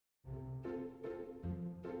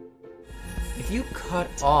if you cut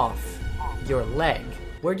off your leg,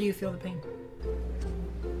 where do you feel the pain?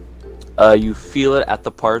 You feel it at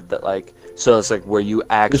the part that like, so it's like where you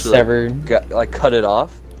actually like cut it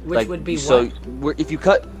off. Which like, would be so what? if you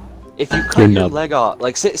cut your leg off,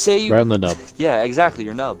 like say you right on the nub. Yeah, exactly,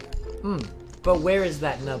 your nub. But where is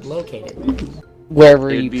that nub located?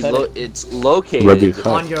 Wherever you cut it. It's located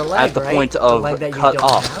on your leg, at the right? point of cut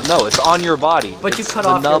off. Have? No, it's on your body. But you it's cut the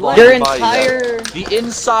off nub your on entire. The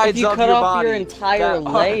insides if you of cut your off body your entire that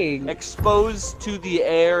leg, are exposed to the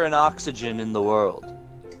air and oxygen in the world.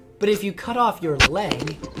 But if you cut off your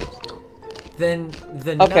leg, then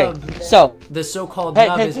the nub, the so-called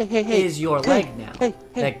nub is your leg now.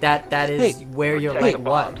 Like that is where your leg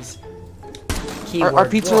was. Are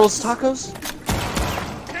pizza rolls tacos?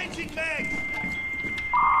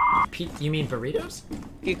 You mean burritos?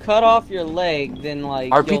 If you cut off your leg, then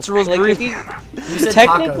like. Are pizza rolls burritos?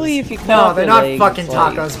 Technically, if you cut off they're your not leg, fucking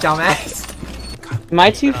tacos, dumbass. Am I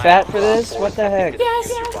too fat for this? What the heck?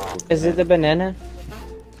 Yes. Is it the banana?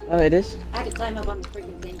 Oh, it is? I had to climb up on the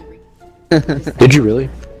freaking thing. Did you really?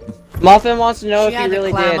 Muffin wants to know if you really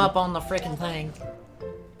climb did. up on the freaking thing.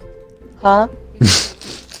 Huh?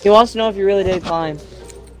 He wants to know if you really did climb.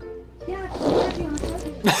 Yeah,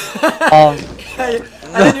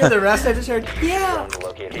 I didn't hear the rest, I just heard, yeah!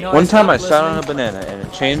 No, One time I sat on a banana and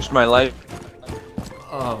it changed my life.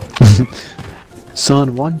 Oh.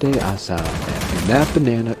 Son, one day I sat on that, and that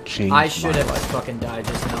banana changed I should have my life. fucking died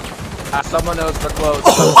just now. Someone knows the quote.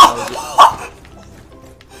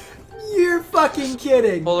 You're fucking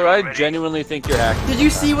kidding! Polar, I genuinely think you're acting. Did you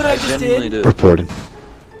see what I just did? Do. Reported.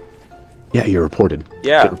 Yeah, you're reported.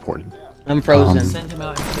 Yeah. Get reported. I'm frozen. Send him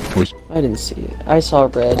out. I didn't see it. I saw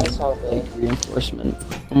red. I saw like reinforcement.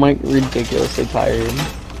 I'm like ridiculously tired.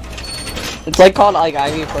 It's like called like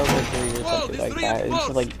ibuprofen 3 or something like that. It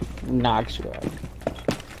just like knocks you out.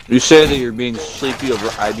 You say that you're being sleepy over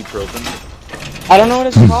ibuprofen? I don't know what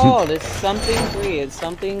it's called. It's something 3. It's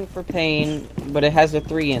something for pain, but it has a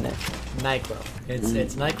 3 in it. NyQuil.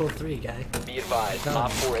 It's NyQuil 3, guy. Be advised,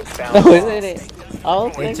 Op 4 has found. Oh, is it? Oh,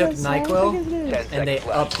 they took NyQuil and they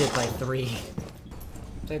upped it by 3.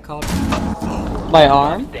 What's that called? My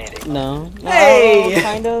arm? No. Hey! Oh,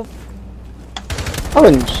 kind of. I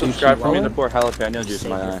wouldn't shoot Subscribe you, for me in the Paul. poor jalapeno juice in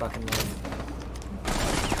my eye.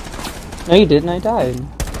 No, you didn't. I died.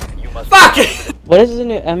 Fuck! What is the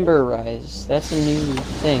new Ember Rise? That's a new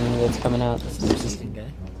thing that's coming out. That's an interesting guy.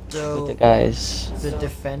 So, With the guys. the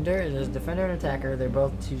defender, there's a defender and attacker, they're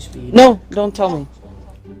both 2-speed. No, don't tell me.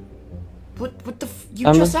 What the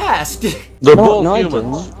you just asked! They're No, both I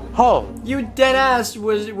humans. didn't. Oh. You dead ass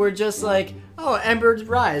were just like, oh, Ember's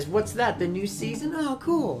Rise, what's that, the new season? Oh,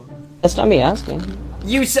 cool. That's not me asking.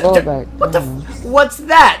 You said, Roll it back. what the what's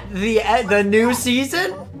that, the new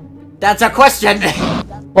season? That's a question!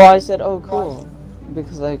 Well, I said, oh, cool.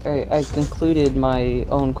 Because like I concluded my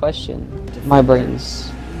own question. My brain's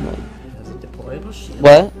like, Has a deployable shield.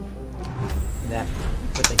 what? That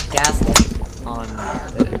with the gas light on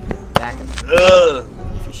the back of it.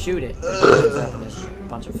 If you shoot it, it goes up and there's a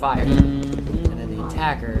bunch of fire. And then the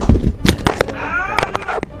attacker what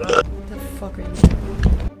the fuck are you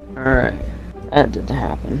doing? Alright. That didn't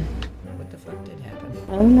happen. What the fuck did happen?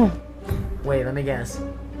 I don't know. Wait, let me guess.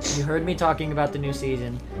 You heard me talking about the new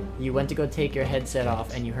season, you went to go take your headset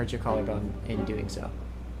off, and you hurt your collarbone in doing so.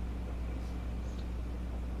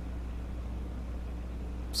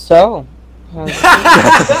 So, boys,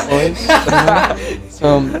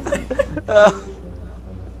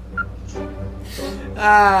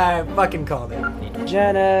 I fucking called it.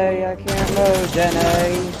 Jenny, I can't move,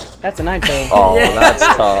 Jenny. That's a nitro. Oh, Yeah. that's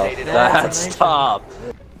tough. That's That's tough.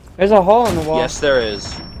 There's a hole in the wall. Yes, there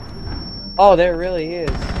is. Oh, there really is.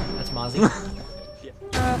 That's Mozzie.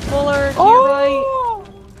 Fuller, to your right.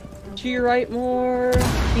 To your right more.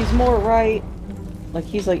 He's more right. Like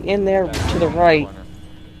he's like in there to the right.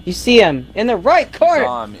 You see him in the right corner.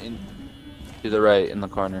 Saw him in to the right in the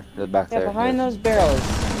corner, the back Yeah, there. behind those barrels.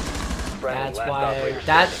 That's why.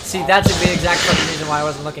 That should be the exact fucking reason why I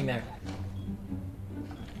wasn't looking there.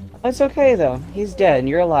 It's okay though. He's dead and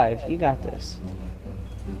you're alive. You got this.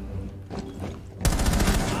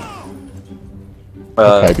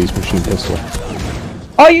 Kaibi's machine pistol.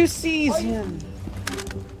 Oh, you seize him.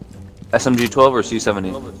 SMG-12 or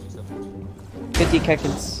C-70? 50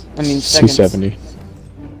 seconds. I mean seconds. C70.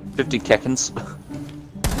 50 kekins.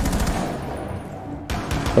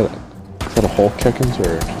 Is that a whole kickins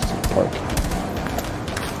or just a part?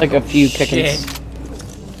 Like a few Shit. kickings.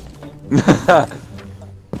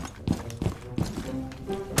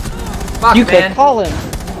 Fuck, You man. could call him.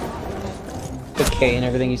 Okay, and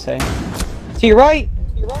everything you say. To your right.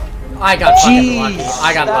 I got fucking lucky.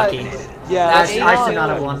 I got lucky. Yeah, I should not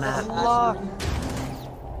have won that.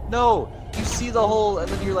 No, you see the hole and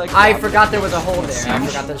then you're like. I forgot there was a hole there. I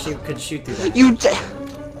forgot that she could shoot through that. You.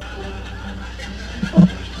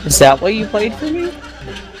 Is that what you played for me?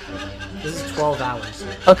 This is 12 hours.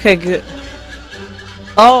 Okay, good.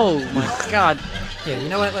 Oh my god. Here, you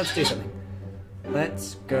know what? Let's do something.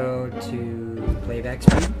 Let's go to playback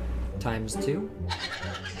speed times 2.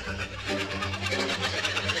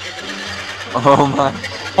 Oh my.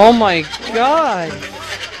 Oh my god.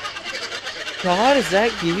 God, is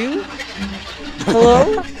that you?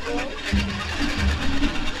 Hello?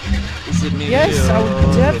 Is it me? Yes, I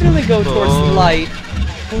would definitely go towards the light.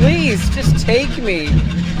 Please, just take me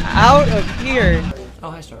out of here.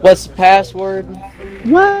 Oh, hi, Star. What's the password?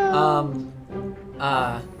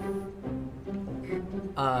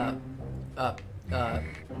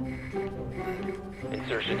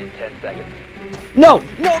 Insertion in 10 seconds. No!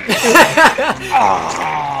 No!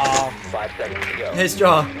 5 seconds to go. Hey,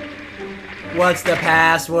 Straw. What's the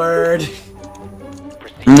password?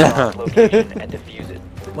 Proceed to the location and defuse it.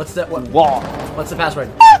 What's the what? What's the password?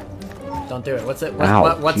 Don't do it. What's it?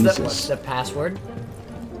 Ow, What's Jesus. the password?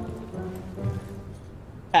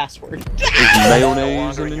 Password.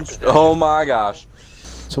 Mayonnaise and oh my gosh.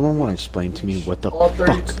 Someone want to explain to me what the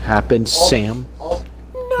fuck happened, Sam?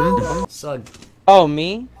 Sug. Oh,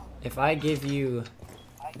 me? If I give you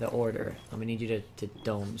the order, I'm gonna need you to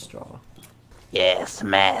dome Straw. Yes,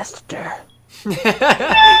 master.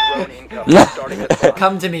 Drone incoming. Starting at 5.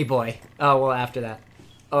 Come to me, boy. Oh well, after that.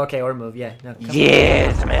 Okay, or move. Yeah. No, come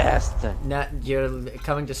Yes, master. Not you're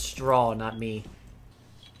coming to Straw, not me.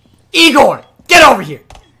 Igor, get over here.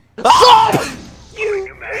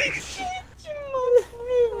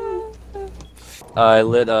 I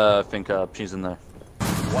lit Fink up. She's in there.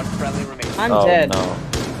 One friendly remaining. I'm Oh dead. no.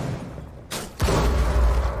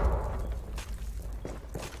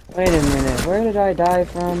 Wait a minute, where did I die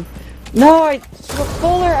from? No,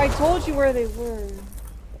 Fuller, I told you where they were.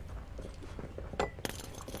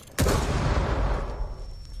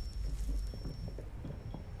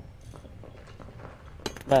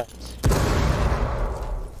 Left.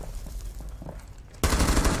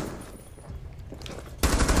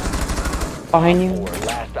 Behind you.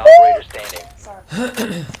 Last operator standing.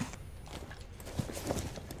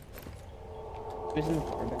 Who's in the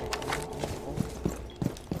quarterback?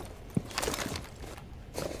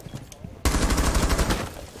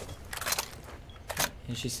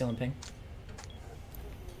 Is she still in ping?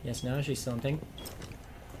 Yes, no, she's still in ping.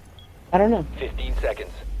 I don't know. 15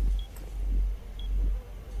 seconds.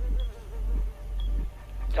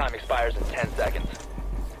 Time expires in 10 seconds.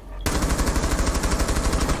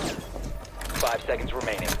 5 seconds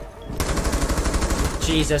remaining.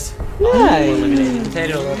 Jesus. Nice. Eliminated.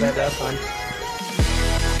 Potato a little bit, that's fine.